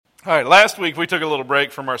All right, last week we took a little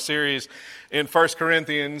break from our series in 1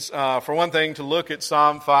 Corinthians. For one thing, to look at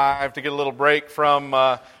Psalm 5, to get a little break from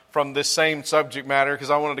this same subject matter,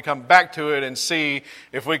 because I wanted to come back to it and see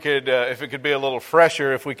if it could be a little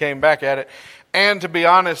fresher if we came back at it. And to be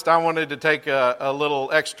honest, I wanted to take a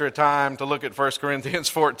little extra time to look at 1 Corinthians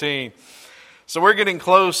 14. So we're getting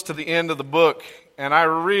close to the end of the book, and I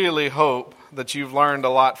really hope that you've learned a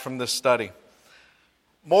lot from this study.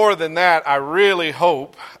 More than that, I really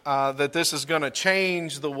hope that this is going to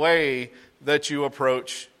change the way that you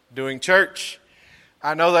approach doing church.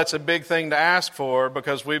 I know that's a big thing to ask for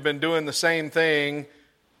because we've been doing the same thing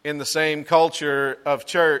in the same culture of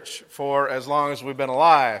church for as long as we've been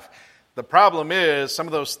alive. The problem is some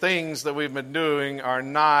of those things that we've been doing are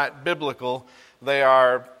not biblical. They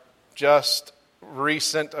are just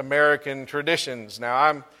recent American traditions.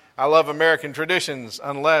 Now, I love American traditions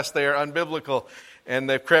unless they are unbiblical and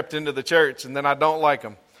they've crept into the church, and then I don't like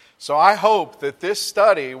them. So I hope that this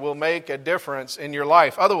study will make a difference in your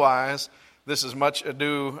life. Otherwise, this is much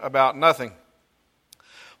ado about nothing.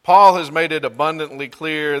 Paul has made it abundantly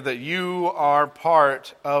clear that you are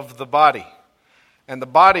part of the body. And the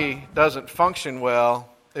body doesn't function well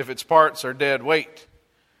if its parts are dead weight.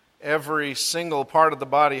 Every single part of the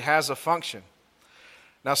body has a function.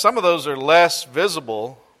 Now, some of those are less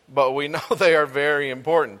visible, but we know they are very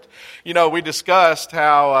important. You know, we discussed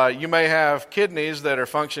how you may have kidneys that are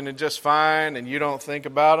functioning just fine and you don't think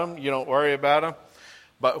about them, you don't worry about them.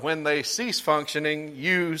 But when they cease functioning,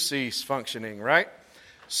 you cease functioning, right?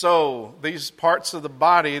 So these parts of the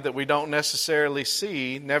body that we don't necessarily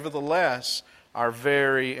see, nevertheless, are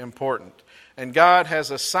very important. And God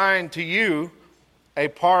has assigned to you a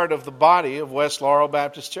part of the body of West Laurel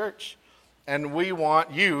Baptist Church. And we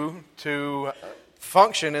want you to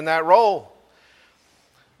function in that role.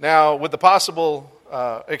 Now, with the possible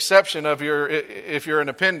exception of if you're an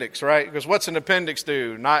appendix, right? Because what's an appendix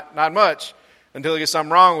do? Not much until you get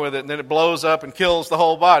something wrong with it, and then it blows up and kills the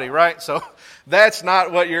whole body, right? So that's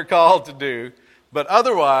not what you're called to do. But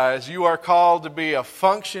otherwise, you are called to be a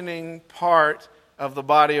functioning part of the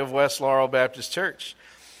body of West Laurel Baptist Church.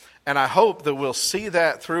 And I hope that we'll see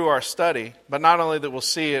that through our study, but not only that we'll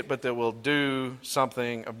see it, but that we'll do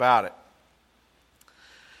something about it.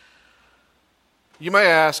 You may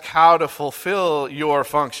ask how to fulfill your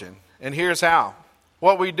function, and here's how.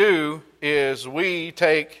 What we do is we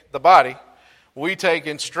take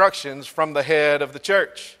instructions from the head of the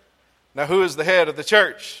church. Now, who is the head of the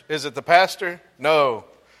church? Is it the pastor? No.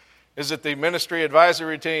 Is it the ministry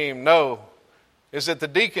advisory team? No. Is it the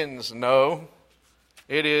deacons? No.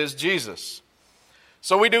 It is Jesus.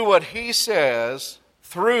 So we do what he says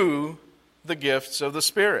through the gifts of the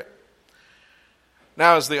Spirit.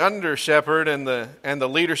 Now, as the under shepherd and the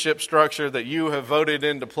leadership structure that you have voted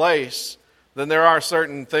into place, then there are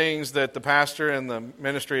certain things that the pastor and the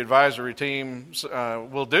ministry advisory teams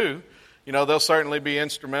will do. You know, they'll certainly be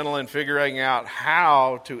instrumental in figuring out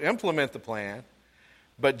how to implement the plan.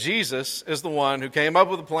 But Jesus is the one who came up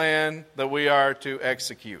with a plan that we are to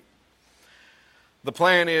execute. The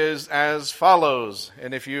plan is as follows,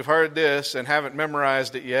 and if you've heard this and haven't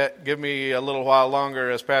memorized it yet, give me a little while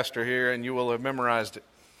longer as pastor here and you will have memorized it.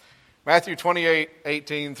 Matthew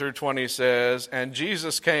 28:18 through 20 says, "And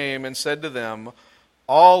Jesus came and said to them,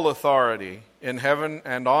 'All authority in heaven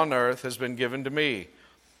and on earth has been given to me.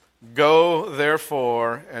 Go,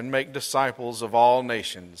 therefore, and make disciples of all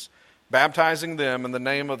nations, baptizing them in the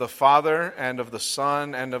name of the Father and of the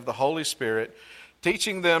Son and of the Holy Spirit,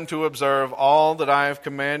 teaching them to observe all that I have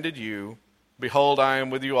commanded you. Behold, I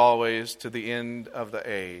am with you always to the end of the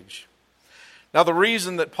age.'" Now, the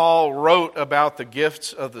reason that Paul wrote about the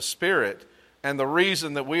gifts of the Spirit and the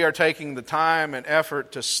reason that we are taking the time and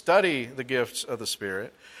effort to study the gifts of the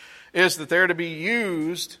Spirit is that they're to be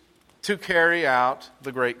used to carry out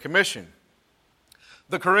the Great Commission.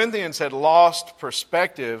 The Corinthians had lost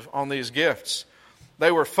perspective on these gifts.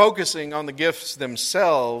 They were focusing on the gifts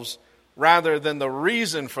themselves rather than the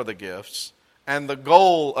reason for the gifts and the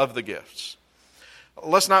goal of the gifts.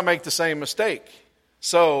 Let's not make the same mistake.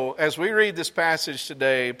 So, as we read this passage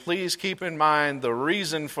today, please keep in mind the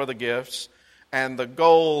reason for the gifts and the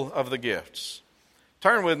goal of the gifts.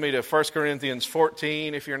 Turn with me to 1 Corinthians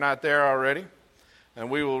 14 if you're not there already, and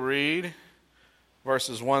we will read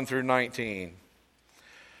verses 1 through 19.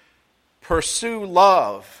 "Pursue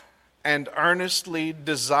love and earnestly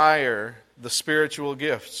desire the spiritual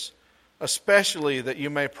gifts, especially that you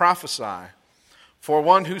may prophesy. For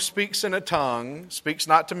one who speaks in a tongue speaks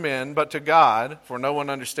not to men, but to God, for no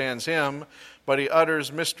one understands him, but he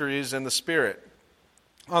utters mysteries in the Spirit.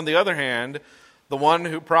 On the other hand, The one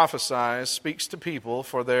who prophesies speaks to people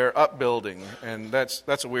for their upbuilding. And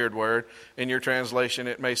that's a weird word. In your translation,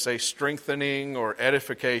 it may say strengthening or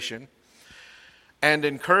edification, and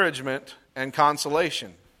encouragement and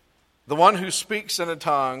consolation. The one who speaks in a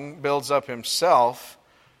tongue builds up himself,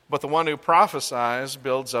 but the one who prophesies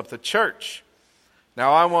builds up the church.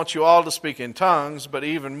 Now I want you all to speak in tongues, but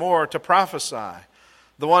even more to prophesy.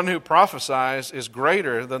 The one who prophesies is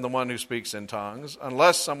greater than the one who speaks in tongues,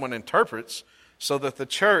 unless someone interprets, so that the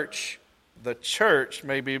church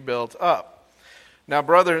may be built up. Now,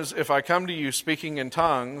 brothers, if I come to you speaking in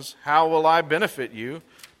tongues, how will I benefit you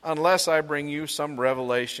unless I bring you some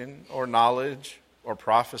revelation or knowledge or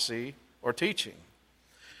prophecy or teaching?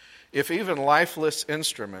 If even lifeless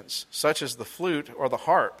instruments, such as the flute or the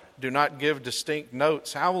harp, do not give distinct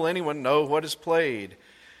notes, how will anyone know what is played?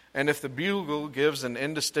 And if the bugle gives an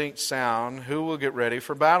indistinct sound, who will get ready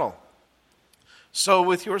for battle? So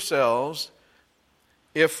with yourselves,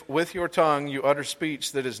 if with your tongue you utter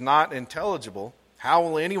speech that is not intelligible, how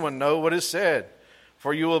will anyone know what is said?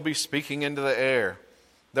 For you will be speaking into the air.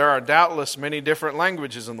 There are doubtless many different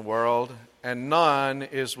languages in the world, and none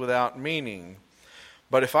is without meaning.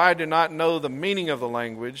 But if I do not know the meaning of the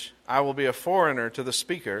language, I will be a foreigner to the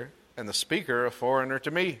speaker, and the speaker a foreigner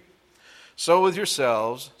to me. So with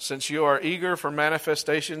yourselves, since you are eager for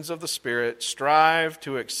manifestations of the Spirit, strive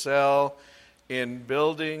to excel in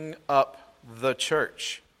building up the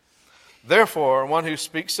church. Therefore, one who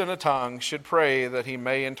speaks in a tongue should pray that he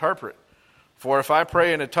may interpret. For if I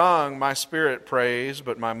pray in a tongue, my spirit prays,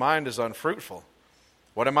 but my mind is unfruitful.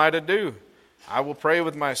 What am I to do? I will pray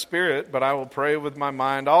with my spirit, but I will pray with my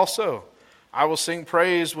mind also. I will sing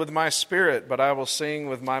praise with my spirit, but I will sing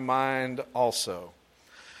with my mind also.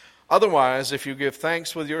 Otherwise, if you give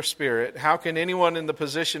thanks with your spirit, how can anyone in the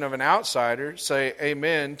position of an outsider say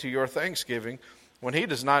amen to your thanksgiving when he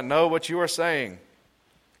does not know what you are saying?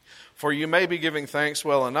 For you may be giving thanks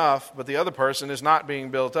well enough, but the other person is not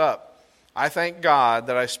being built up. I thank God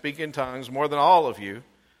that I speak in tongues more than all of you.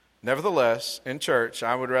 Nevertheless, in church,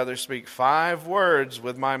 I would rather speak 5 words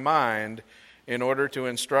with my mind in order to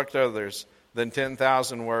instruct others than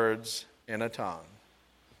 10,000 words in a tongue.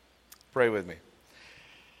 Pray with me.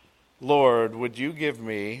 Lord, would you give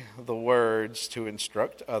me the words to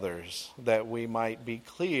instruct others that we might be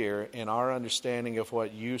clear in our understanding of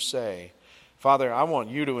what you say? Father, I want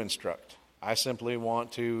you to instruct. I simply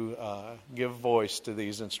want to give voice to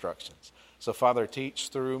these instructions. So, Father, teach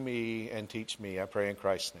through me and teach me. I pray in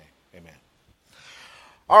Christ's name. Amen.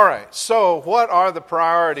 All right, so what are the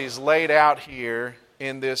priorities laid out here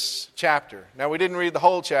in this chapter? Now, we didn't read the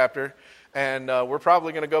whole chapter, and we're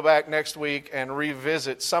probably going to go back next week and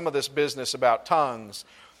revisit some of this business about tongues,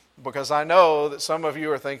 because I know that some of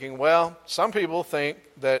you are thinking, well, some people think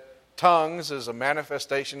that tongues is a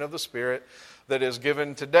manifestation of the Spirit that is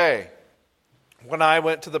given today. When I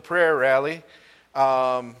went to the prayer rally,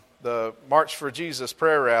 the March for Jesus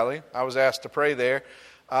prayer rally, I was asked to pray there.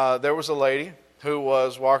 There was a lady who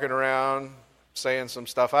was walking around saying some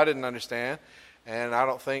stuff I didn't understand, and I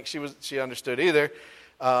don't think she understood either.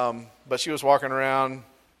 But she was walking around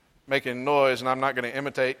making noise, and I'm not going to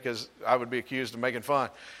imitate because I would be accused of making fun.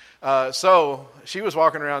 So she was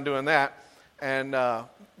walking around doing that, and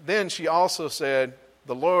then she also said,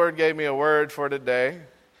 the Lord gave me a word for today,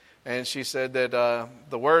 and she said that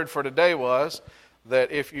the word for today was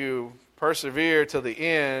that if you persevere to the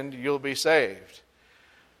end, you'll be saved.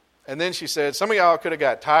 And then she said, some of y'all could have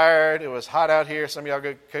got tired. It was hot out here. Some of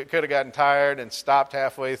y'all could have gotten tired and stopped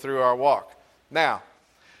halfway through our walk. Now,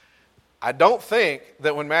 I don't think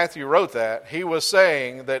that when Matthew wrote that, he was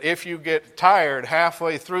saying that if you get tired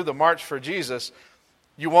halfway through the March for Jesus,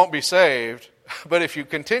 you won't be saved. But if you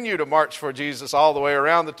continue to march for Jesus all the way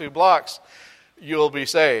around the 2 blocks, you'll be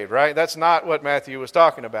saved, right? That's not what Matthew was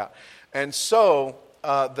talking about. And so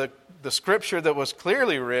the scripture that was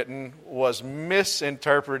clearly written was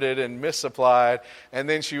misinterpreted and misapplied, and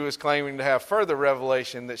then she was claiming to have further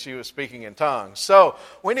revelation that she was speaking in tongues. So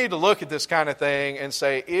we need to look at this kind of thing and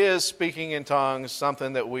say, is speaking in tongues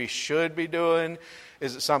something that we should be doing?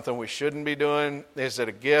 Is it something we shouldn't be doing? Is it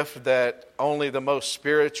a gift that only the most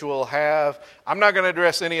spiritual have? I'm not going to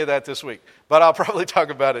address any of that this week, but I'll probably talk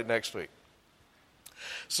about it next week.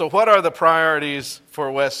 So what are the priorities for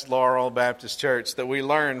West Laurel Baptist Church that we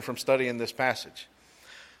learn from studying this passage?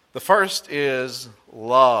 The first is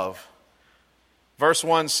love. Verse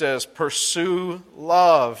 1 says, pursue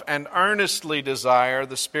love and earnestly desire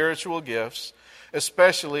the spiritual gifts,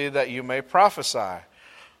 especially that you may prophesy.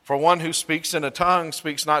 For one who speaks in a tongue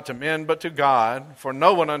speaks not to men but to God, for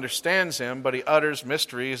no one understands him, but he utters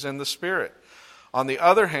mysteries in the Spirit. On the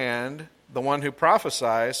other hand, the one who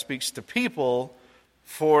prophesies speaks to people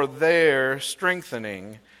for their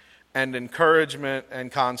strengthening and encouragement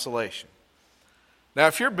and consolation. Now,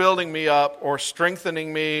 if you're building me up or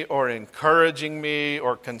strengthening me or encouraging me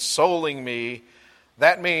or consoling me,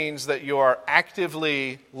 that means that you are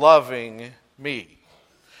actively loving me.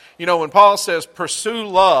 You know, when Paul says pursue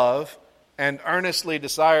love and earnestly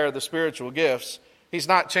desire the spiritual gifts, he's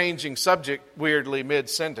not changing subject weirdly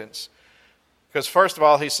mid-sentence. Because first of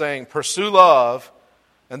all, he's saying pursue love,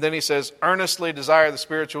 and then he says earnestly desire the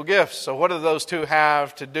spiritual gifts. So what do those two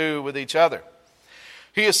have to do with each other?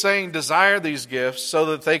 He is saying desire these gifts so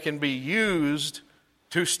that they can be used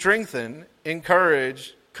to strengthen,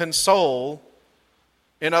 encourage, console,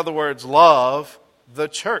 in other words, love the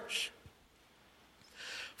church.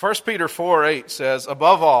 1 Peter 4:8 says,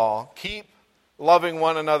 above all, keep loving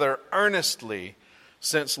one another earnestly,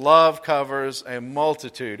 since love covers a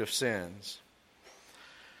multitude of sins.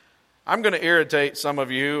 I'm going to irritate some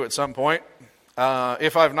of you at some point.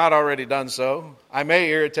 If I've not already done so, I may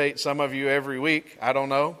irritate some of you every week. I don't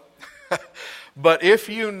know. But if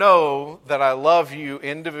you know that I love you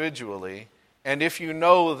individually, and if you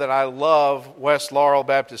know that I love West Laurel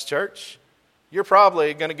Baptist Church, you're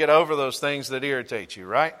probably going to get over those things that irritate you,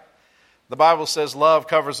 right? The Bible says love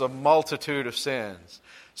covers a multitude of sins.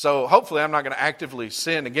 So hopefully I'm not going to actively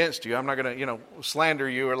sin against you. I'm not going to, slander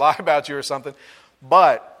you or lie about you or something.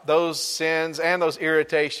 But those sins and those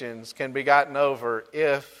irritations can be gotten over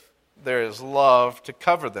if there is love to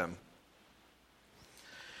cover them.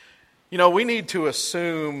 We need to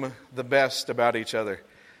assume the best about each other.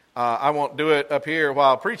 I won't do it up here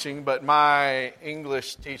while preaching, but my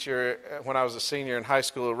English teacher, when I was a senior in high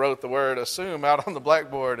school, wrote the word assume out on the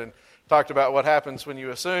blackboard and talked about what happens when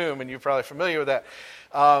you assume, and you're probably familiar with that.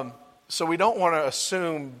 So we don't want to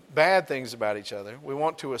assume bad things about each other. We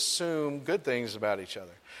want to assume good things about each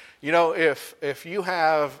other. If you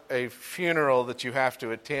have a funeral that you have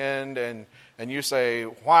to attend and you say,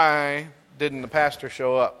 why didn't the pastor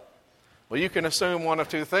show up? Well, you can assume one of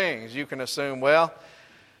two things. You can assume, well,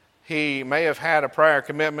 he may have had a prior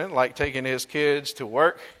commitment, like taking his kids to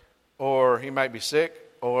work, or he might be sick,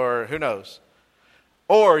 or who knows.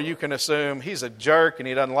 Or you can assume he's a jerk and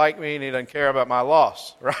he doesn't like me and he doesn't care about my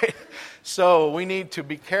loss, right? So we need to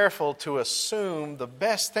be careful to assume the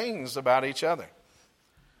best things about each other.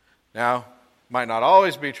 Now, might not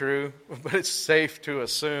always be true, but it's safe to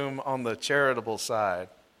assume on the charitable side.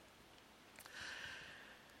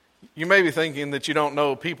 You may be thinking that you don't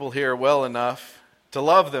know people here well enough to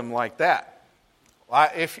love them like that.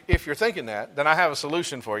 If you're thinking that, then I have a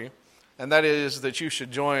solution for you, and that is that you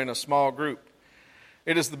should join a small group.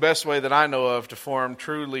 It is the best way that I know of to form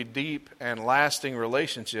truly deep and lasting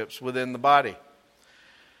relationships within the body.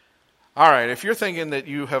 All right, if you're thinking that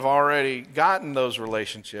you have already gotten those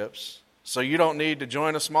relationships, so you don't need to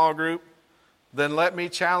join a small group, then let me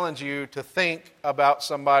challenge you to think about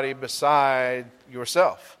somebody beside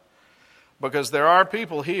yourself. Because there are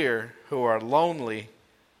people here who are lonely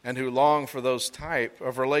and who long for those type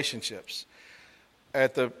of relationships.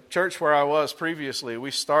 At the church where I was previously, we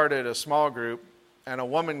started a small group, and a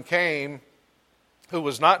woman came who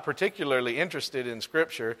was not particularly interested in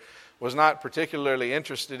Scripture, was not particularly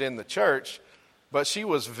interested in the church, but she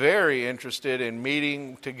was very interested in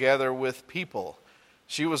meeting together with people.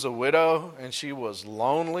 She was a widow, and she was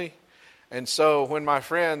lonely. And so when my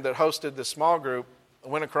friend that hosted the small group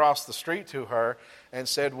went across the street to her and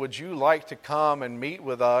said, would you like to come and meet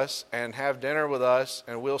with us and have dinner with us,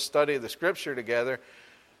 and we'll study the Scripture together?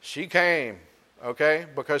 She came. Okay?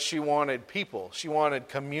 Because she wanted people. She wanted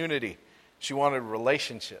community. She wanted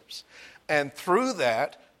relationships. And through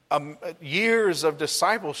that, years of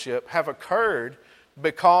discipleship have occurred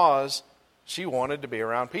because she wanted to be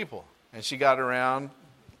around people. And she got around,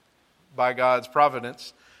 by God's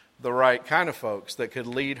providence, the right kind of folks that could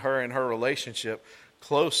lead her in her relationship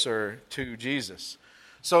closer to Jesus.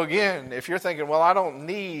 So again, if you're thinking, well, I don't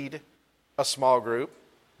need a small group,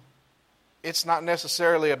 it's not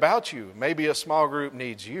necessarily about you. Maybe a small group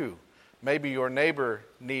needs you. Maybe your neighbor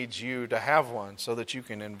needs you to have one so that you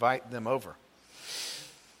can invite them over.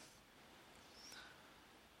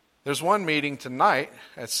 There's one meeting tonight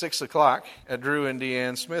at 6 o'clock at Drew and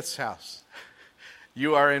Deanne Smith's house.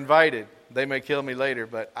 You are invited. They may kill me later,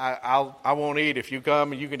 but I won't eat if you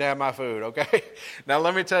come and you can have my food, okay? Now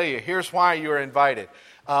let me tell you, here's why you are invited.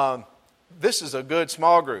 This is a good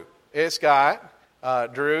small group. It's got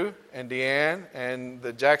Drew and Deanne and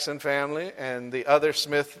the Jackson family and the other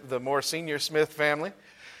Smith, the more senior Smith family.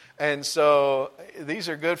 And so these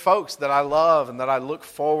are good folks that I love and that I look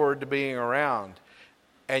forward to being around.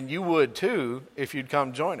 And you would too if you'd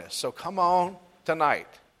come join us. So come on tonight,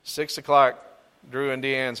 6 o'clock Drew and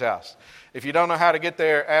Deanne's house. If you don't know how to get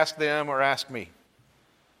there, ask them or ask me.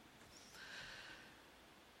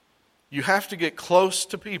 You have to get close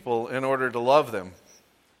to people in order to love them.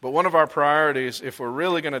 But one of our priorities, if we're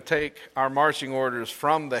really going to take our marching orders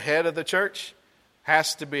from the head of the church,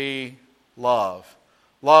 has to be love.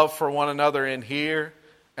 Love for one another in here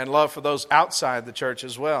and love for those outside the church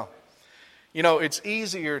as well. You know, it's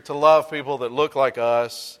easier to love people that look like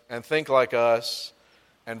us and think like us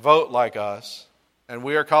and vote like us. And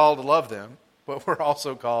we are called to love them, but we're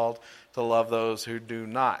also called to love those who do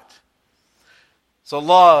not. So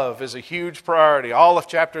love is a huge priority. All of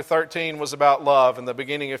chapter 13 was about love, and the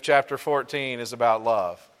beginning of chapter 14 is about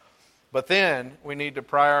love. But then we need to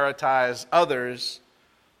prioritize others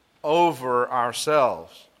over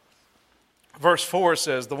ourselves. Verse 4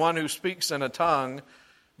 says, "The one who speaks in a tongue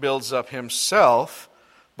builds up himself,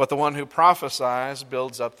 but the one who prophesies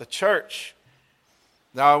builds up the church."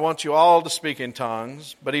 Now I want you all to speak in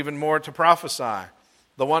tongues, but even more to prophesy.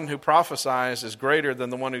 The one who prophesies is greater than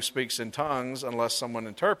the one who speaks in tongues, unless someone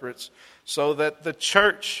interprets, so that the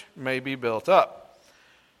church may be built up.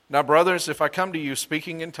 Now, brothers, if I come to you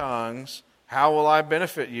speaking in tongues, how will I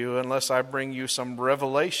benefit you unless I bring you some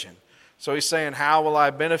revelation? So he's saying, how will I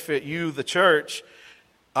benefit you, the church,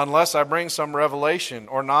 unless I bring some revelation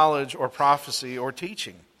or knowledge or prophecy or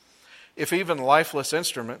teaching? If even lifeless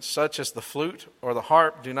instruments, such as the flute or the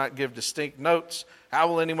harp, do not give distinct notes, how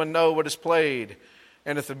will anyone know what is played?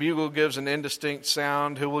 And if the bugle gives an indistinct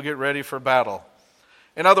sound, who will get ready for battle?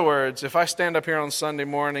 In other words, if I stand up here on Sunday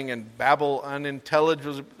morning and babble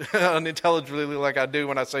unintelligibly like I do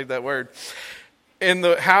when I say that word,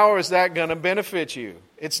 how is that going to benefit you?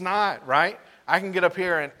 It's not, right? I can get up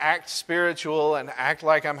here and act spiritual and act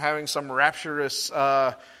like I'm having some rapturous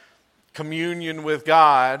communion with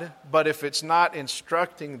God, but if it's not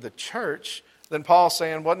instructing the church, then Paul's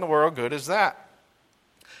saying, what in the world good is that?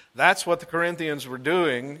 That's what the Corinthians were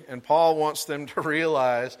doing, and Paul wants them to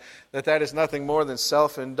realize that that is nothing more than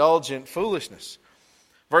self-indulgent foolishness.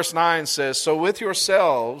 Verse 9 says, "So with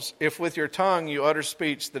yourselves, if with your tongue you utter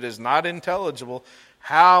speech that is not intelligible,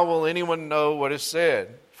 how will anyone know what is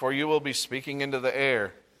said? For you will be speaking into the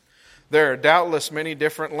air. There are doubtless many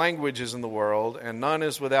different languages in the world, and none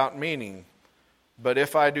is without meaning. But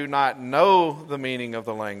if I do not know the meaning of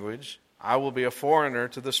the language, I will be a foreigner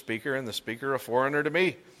to the speaker, and the speaker a foreigner to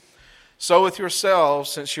me. So with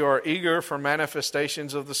yourselves, since you are eager for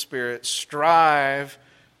manifestations of the Spirit, strive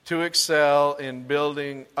to excel in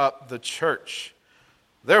building up the church.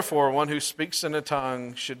 Therefore, one who speaks in a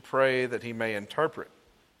tongue should pray that he may interpret."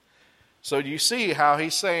 So do you see how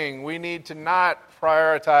he's saying we need to not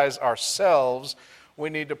prioritize ourselves,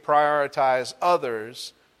 we need to prioritize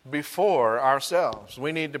others before ourselves.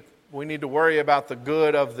 We need to worry about the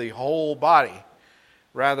good of the whole body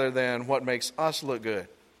rather than what makes us look good.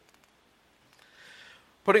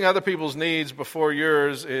 Putting other people's needs before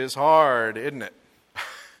yours is hard, isn't it?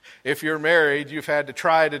 If you're married, you've had to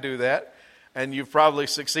try to do that, and you've probably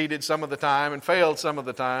succeeded some of the time and failed some of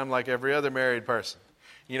the time like every other married person.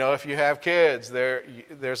 You know, if you have kids,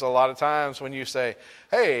 there's a lot of times when you say,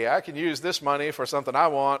 hey, I can use this money for something I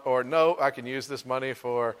want, or no, I can use this money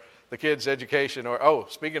for the kids' education, or, oh,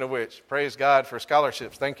 speaking of which, praise God for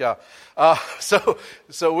scholarships. Thank y'all.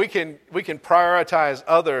 So we can prioritize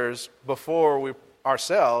others before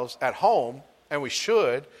ourselves at home, and we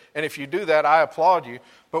should. And if you do that, I applaud you.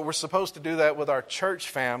 But we're supposed to do that with our church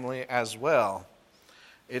family as well.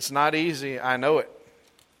 It's not easy, I know it.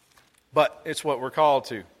 But it's what we're called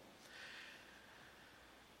to.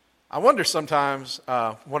 I wonder sometimes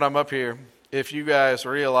when I'm up here, if you guys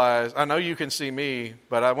realize, I know you can see me,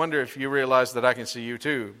 but I wonder if you realize that I can see you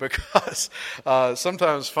too. Because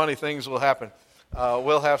sometimes funny things will happen.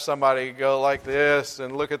 We'll have somebody go like this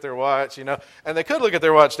and look at their watch, you know. And they could look at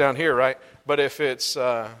their watch down here, right? But if it's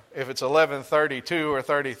 11:32 or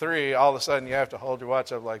 33, all of a sudden you have to hold your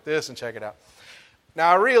watch up like this and check it out.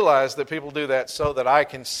 Now, I realize that people do that so that I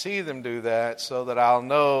can see them do that, so that I'll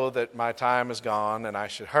know that my time is gone and I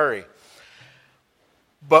should hurry.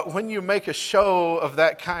 But when you make a show of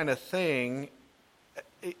that kind of thing,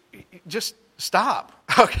 just stop,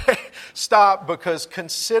 okay? Stop, because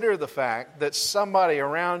consider the fact that somebody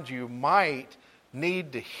around you might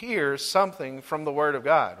need to hear something from the Word of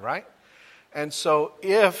God, right? And so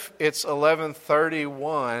if it's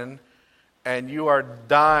 11:31 and you are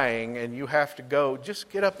dying and you have to go, just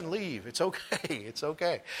get up and leave. It's okay. It's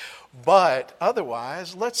okay. But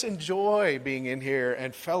otherwise, let's enjoy being in here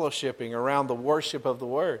and fellowshipping around the worship of the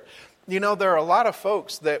Word. You know, there are a lot of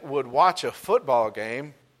folks that would watch a football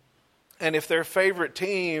game, and if their favorite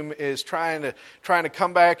team is trying to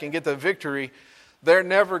come back and get the victory, they're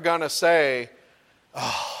never going to say,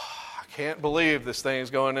 I can't believe this thing's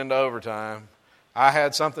going into overtime. I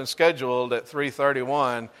had something scheduled at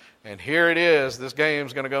 3:31, and here it is. This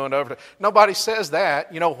game's going to go into overtime. Nobody says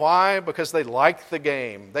that. You know why? Because they like the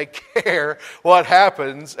game. They care what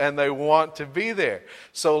happens, and they want to be there.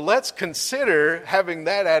 So let's consider having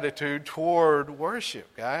that attitude toward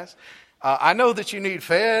worship, guys. I know that you need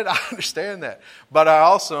fed. I understand that. But I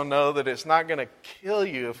also know that it's not going to kill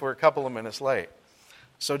you if we're a couple of minutes late.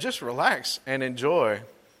 So just relax and enjoy.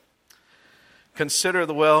 Consider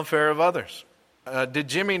the welfare of others. Did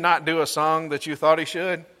Jimmy not do a song that you thought he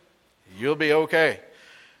should? You'll be okay.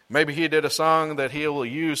 Maybe he did a song that he will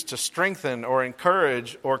use to strengthen or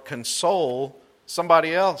encourage or console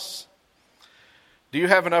somebody else. Do you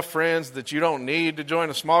have enough friends that you don't need to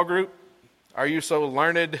join a small group? Are you so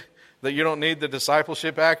learned that you don't need the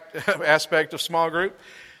discipleship aspect of small group?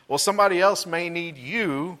 Well, somebody else may need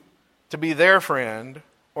you to be their friend,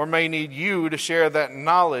 or may need you to share that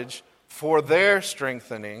knowledge for their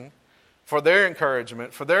strengthening, for their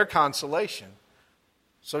encouragement, for their consolation.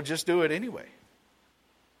 So just do it anyway.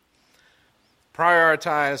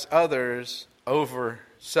 Prioritize others over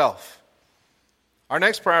self. Our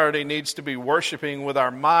next priority needs to be worshiping with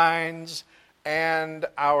our minds and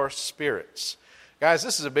our spirits. Guys,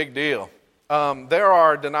 this is a big deal. There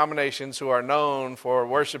are denominations who are known for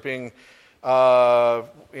worshiping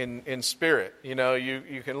in spirit. You know,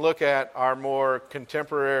 you can look at our more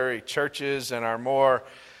contemporary churches and our more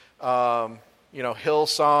Hillsong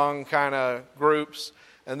kind of groups,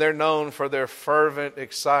 and they're known for their fervent,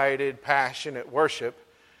 excited, passionate worship,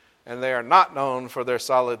 and they are not known for their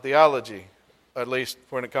solid theology, at least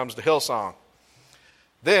when it comes to Hillsong.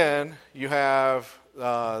 Then you have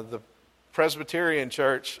the Presbyterian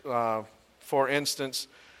Church, for instance,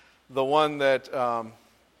 the one that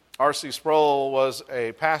R.C. Sproul was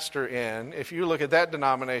a pastor in. If you look at that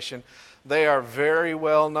denomination, they are very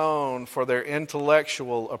well known for their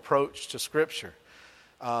intellectual approach to Scripture.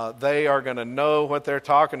 They are going to know what they're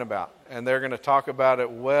talking about, and they're going to talk about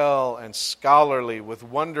it well and scholarly with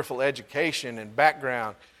wonderful education and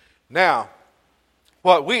background. Now,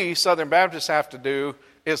 what we Southern Baptists have to do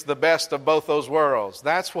is the best of both those worlds.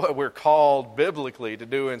 That's what we're called biblically to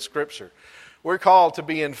do in Scripture. We're called to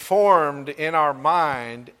be informed in our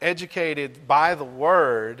mind, educated by the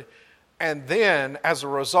Word, and then, as a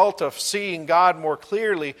result of seeing God more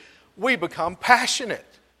clearly, we become passionate.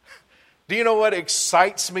 Do you know what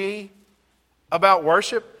excites me about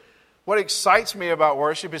worship? What excites me about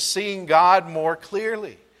worship is seeing God more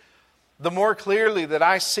clearly. The more clearly that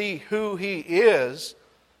I see who He is,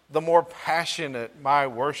 the more passionate my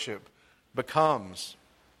worship becomes.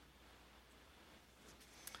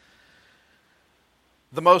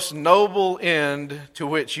 The most noble end to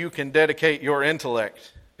which you can dedicate your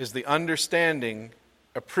intellect is the understanding,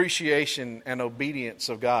 appreciation, and obedience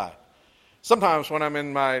of God. Sometimes when I'm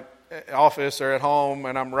in my office or at home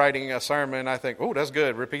and I'm writing a sermon, I think, oh, that's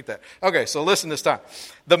good, repeat that. Okay, so listen this time.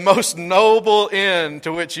 The most noble end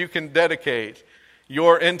to which you can dedicate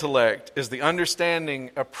your intellect is the understanding,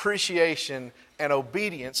 appreciation, and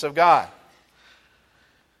obedience of God.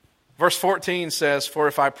 Verse 14 says, "For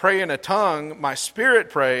if I pray in a tongue, my spirit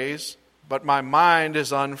prays, but my mind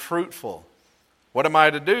is unfruitful. What am I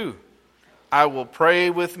to do? I will pray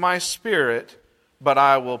with my spirit, but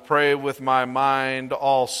I will pray with my mind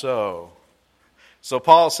also." So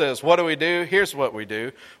Paul says, what do? Here's what we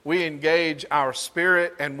do. We engage our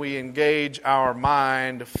spirit and we engage our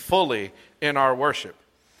mind fully in our worship.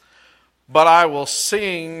 But I will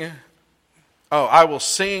sing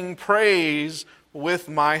praise with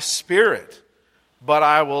my spirit, but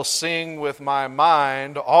I will sing with my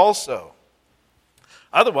mind also.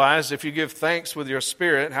 Otherwise, if you give thanks with your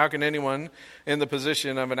spirit, how can anyone in the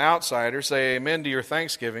position of an outsider say amen to your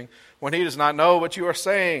thanksgiving when he does not know what you are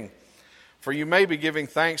saying? For you may be giving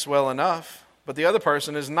thanks well enough, but the other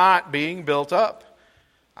person is not being built up.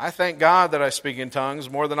 I thank God that I speak in tongues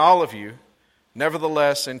more than all of you.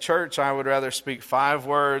 Nevertheless, in church I would rather speak 5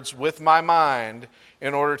 words with my mind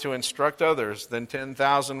in order to instruct others than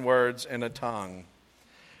 10,000 words in a tongue.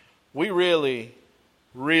 We really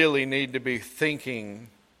need to be thinking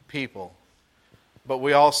people, but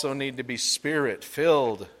we also need to be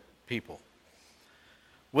spirit-filled people.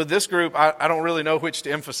 With this group, I don't really know which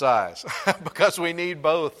to emphasize because we need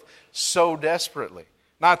both so desperately.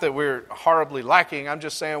 Not that we're horribly lacking, I'm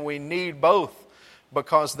just saying we need both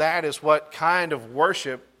because that is what kind of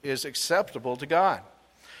worship is acceptable to God.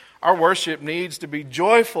 Our worship needs to be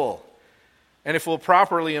joyful, and if we'll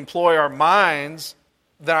properly employ our minds,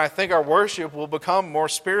 then I think our worship will become more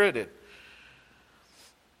spirited.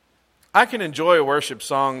 I can enjoy a worship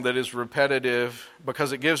song that is repetitive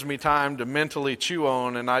because it gives me time to mentally chew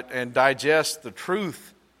on and digest the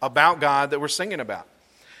truth about God that we're singing about.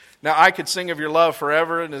 Now, I Could Sing of Your Love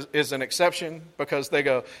Forever is an exception because they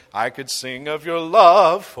go, I could sing of your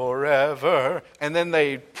love forever. And then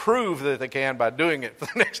they prove that they can by doing it for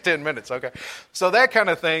the next 10 minutes, okay? So that kind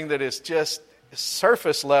of thing that is just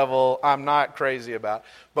surface level, I'm not crazy about.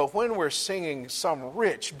 But when we're singing some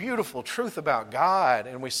rich, beautiful truth about God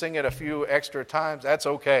and we sing it a few extra times, that's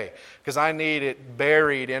okay. Because I need it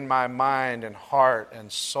buried in my mind and heart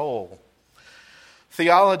and soul.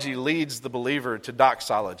 Theology leads the believer to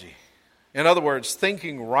doxology. In other words,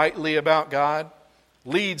 thinking rightly about God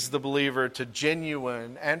leads the believer to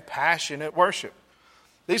genuine and passionate worship.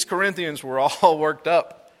 These Corinthians were all worked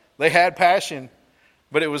up. They had passion,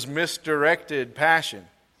 but it was misdirected passion.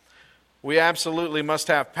 We absolutely must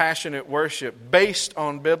have passionate worship based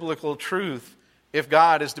on biblical truth if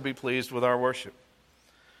God is to be pleased with our worship.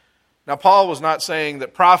 Now, Paul was not saying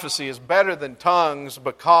that prophecy is better than tongues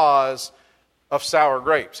because of sour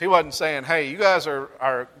grapes. He wasn't saying, hey, you guys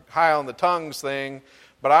are high on the tongues thing,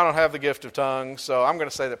 but I don't have the gift of tongues, so I'm going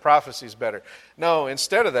to say that prophecy is better. No,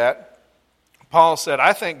 instead of that, Paul said,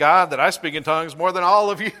 I thank God that I speak in tongues more than all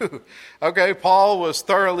of you. Okay, Paul was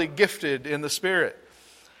thoroughly gifted in the Spirit.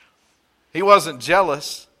 He wasn't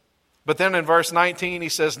jealous. But then in verse 19 he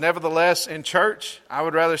says, nevertheless, in church, I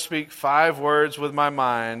would rather speak 5 words with my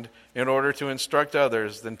mind in order to instruct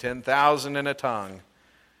others than 10,000 in a tongue.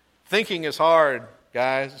 Thinking is hard,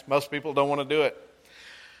 guys. Most people don't want to do it.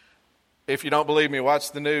 If you don't believe me,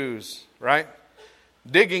 watch the news, right?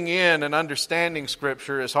 Digging in and understanding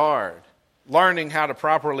Scripture is hard. Learning how to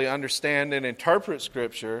properly understand and interpret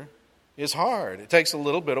Scripture is hard. It takes a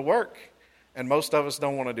little bit of work, and most of us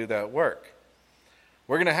don't want to do that work.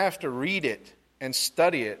 We're going to have to read it and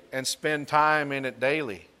study it and spend time in it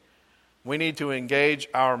daily. We need to engage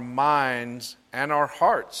our minds and our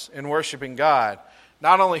hearts in worshiping God,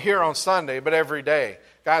 not only here on Sunday, but every day.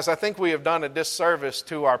 Guys, I think we have done a disservice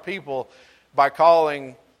to our people by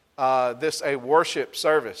calling this a worship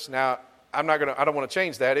service. Now, I don't want to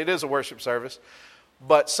change that. It is a worship service.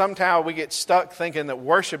 But somehow we get stuck thinking that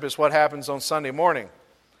worship is what happens on Sunday morning.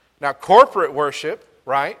 Now, corporate worship,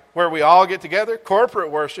 right, where we all get together, corporate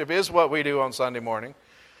worship is what we do on Sunday morning.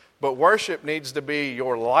 But worship needs to be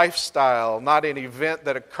your lifestyle, not an event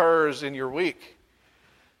that occurs in your week.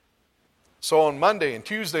 So on Monday and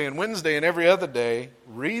Tuesday and Wednesday and every other day,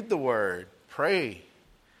 read the Word, pray.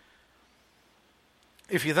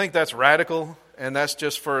 If you think that's radical and that's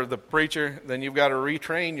just for the preacher, then you've got to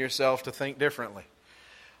retrain yourself to think differently.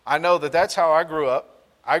 I know that that's how I grew up.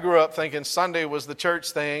 I grew up thinking Sunday was the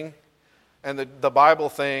church thing and the Bible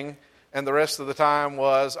thing, and the rest of the time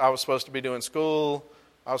was I was supposed to be doing school,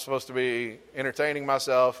 I was supposed to be entertaining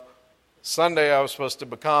myself. Sunday I was supposed to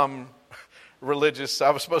become religious.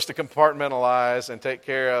 I was supposed to compartmentalize and take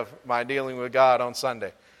care of my dealing with God on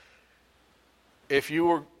Sunday. If you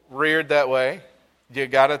were reared that way, you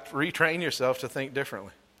got to retrain yourself to think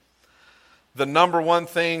differently. The number one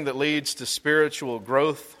thing that leads to spiritual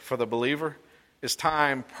growth for the believer is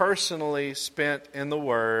time personally spent in the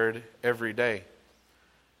Word every day.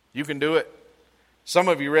 You can do it. Some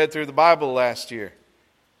of you read through the Bible last year.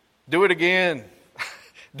 Do it again.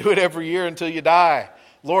 Do it every year until you die.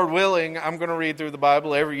 Lord willing, I'm going to read through the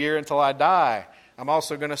Bible every year until I die. I'm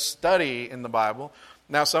also going to study in the Bible.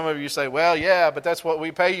 Now, some of you say, well, yeah, but that's what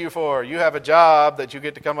we pay you for. You have a job that you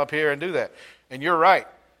get to come up here and do that. And you're right.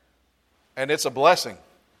 And it's a blessing.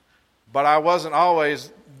 But I wasn't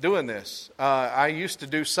always doing this. I used to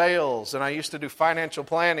do sales and I used to do financial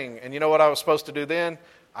planning. And you know what I was supposed to do then?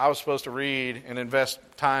 I was supposed to read and invest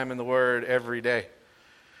time in the Word every day.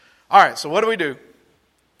 All right, so what do?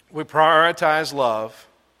 We prioritize love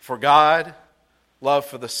for God, love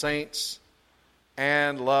for the saints,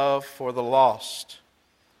 and love for the lost.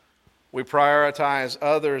 We prioritize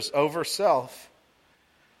others over self.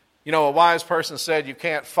 You know, a wise person said you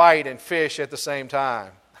can't fight and fish at the same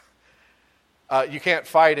time. You can't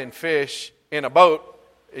fight and fish in a boat.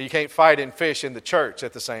 You can't fight and fish in the church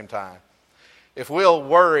at the same time. If we'll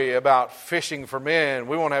worry about fishing for men,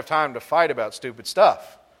 we won't have time to fight about stupid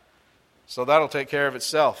stuff. So that'll take care of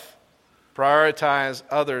itself. Prioritize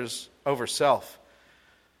others over self.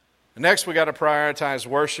 Next, we got to prioritize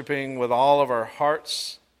worshiping with all of our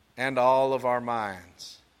hearts and all of our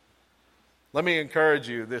minds. Let me encourage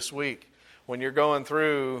you this week, when you're going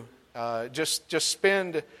through, just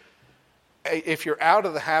spend, if you're out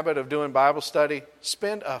of the habit of doing Bible study,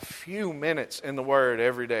 spend a few minutes in the Word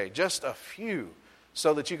every day. Just a few,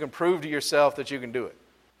 so that you can prove to yourself that you can do it.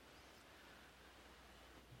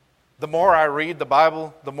 The more I read the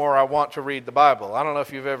Bible, the more I want to read the Bible. I don't know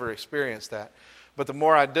if you've ever experienced that. But the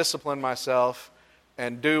more I discipline myself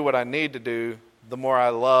and do what I need to do, the more I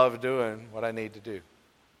love doing what I need to do.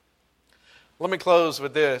 Let me close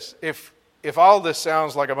with this. If all this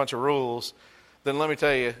sounds like a bunch of rules, then let me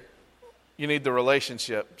tell you, you need the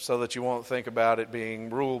relationship so that you won't think about it being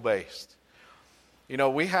rule-based. You know,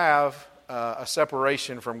 we have a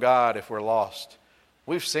separation from God if we're lost.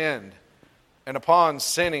 We've sinned. And upon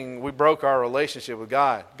sinning, we broke our relationship with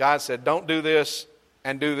God. God said, don't do this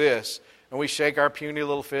and do this. And we shake our puny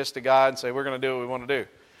little fist at God and say, we're going to do what we want to do.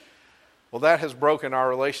 Well, that has broken our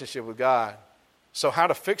relationship with God. So how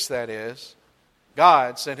to fix that is,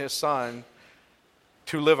 God sent His Son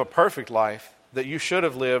to live a perfect life that you should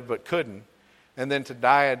have lived but couldn't, and then to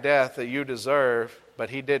die a death that you deserve,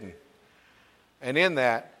 but He didn't. And in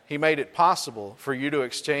that, He made it possible for you to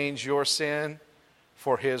exchange your sin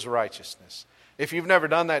for His righteousness. If you've never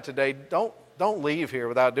done that today, don't leave here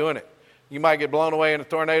without doing it. You might get blown away in a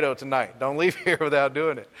tornado tonight. Don't leave here without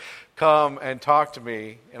doing it. Come and talk to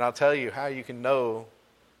me, and I'll tell you how you can know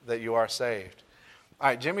that you are saved. All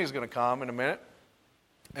right, Jimmy's going to come in a minute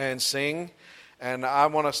and sing, and I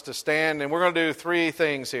want us to stand, and we're going to do 3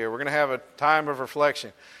 things here. We're going to have a time of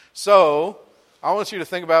reflection. So, I want you to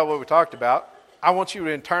think about what we talked about. I want you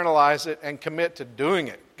to internalize it and commit to doing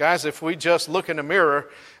it. Guys, if we just look in the mirror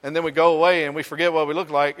and then we go away and we forget what we look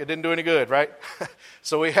like, it didn't do any good, right?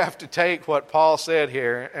 So we have to take what Paul said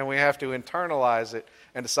here and we have to internalize it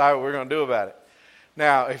and decide what we're going to do about it.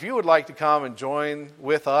 Now, if you would like to come and join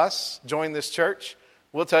with us, join this church,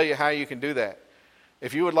 we'll tell you how you can do that.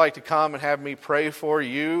 If you would like to come and have me pray for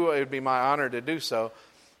you, it would be my honor to do so.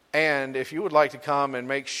 And if you would like to come and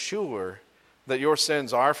make sure that your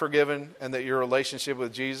sins are forgiven and that your relationship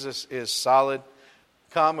with Jesus is solid,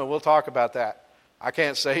 come and we'll talk about that. I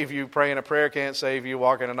can't save you. Praying a prayer can't save you.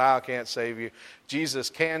 Walking an aisle can't save you. Jesus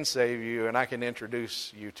can save you, and I can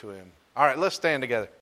introduce you to Him. All right, let's stand together.